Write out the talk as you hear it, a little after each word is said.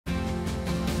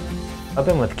I've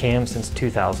been with CAM since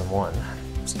 2001.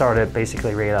 Started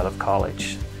basically right out of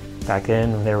college. Back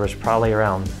then there was probably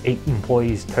around 8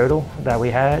 employees total that we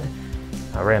had.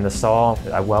 I ran the saw,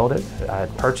 I welded, I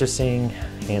had purchasing,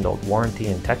 handled warranty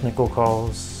and technical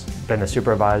calls, been a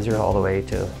supervisor all the way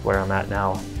to where I'm at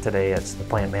now. Today it's the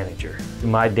plant manager.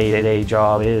 My day-to-day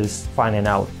job is finding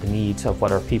out the needs of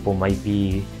what our people might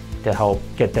be to help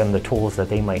get them the tools that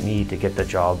they might need to get the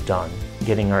job done.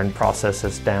 Getting our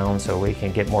processes down so we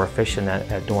can get more efficient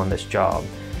at doing this job.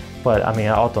 But I mean,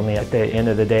 ultimately at the end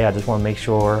of the day, I just want to make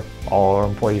sure all our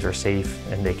employees are safe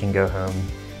and they can go home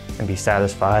and be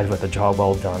satisfied with a job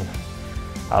well done.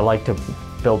 I like to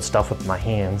build stuff with my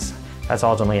hands. That's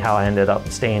ultimately how I ended up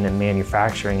staying in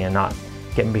manufacturing and not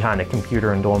getting behind a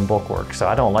computer and doing bookwork. So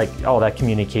I don't like all that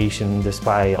communication just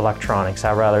by electronics.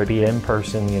 I'd rather be in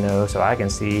person, so I can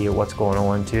see what's going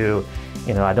on too.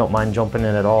 I don't mind jumping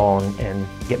in at all and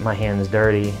getting my hands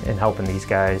dirty and helping these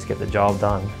guys get the job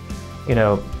done.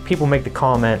 People make the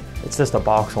comment, it's just a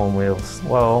box on wheels.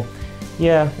 Well,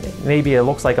 yeah, maybe it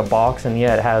looks like a box and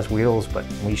yeah, it has wheels, but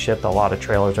we shipped a lot of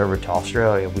trailers over to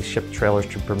Australia. We shipped trailers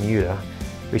to Bermuda.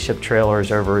 We ship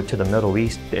trailers over to the Middle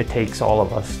East. It takes all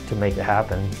of us to make it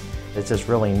happen. It's just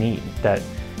really neat that,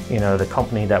 the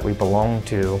company that we belong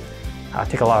to, I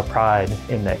take a lot of pride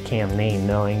in that CAM name,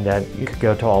 knowing that you could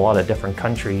go to a lot of different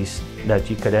countries that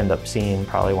you could end up seeing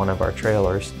probably one of our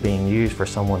trailers being used for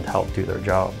someone to help do their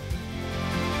job.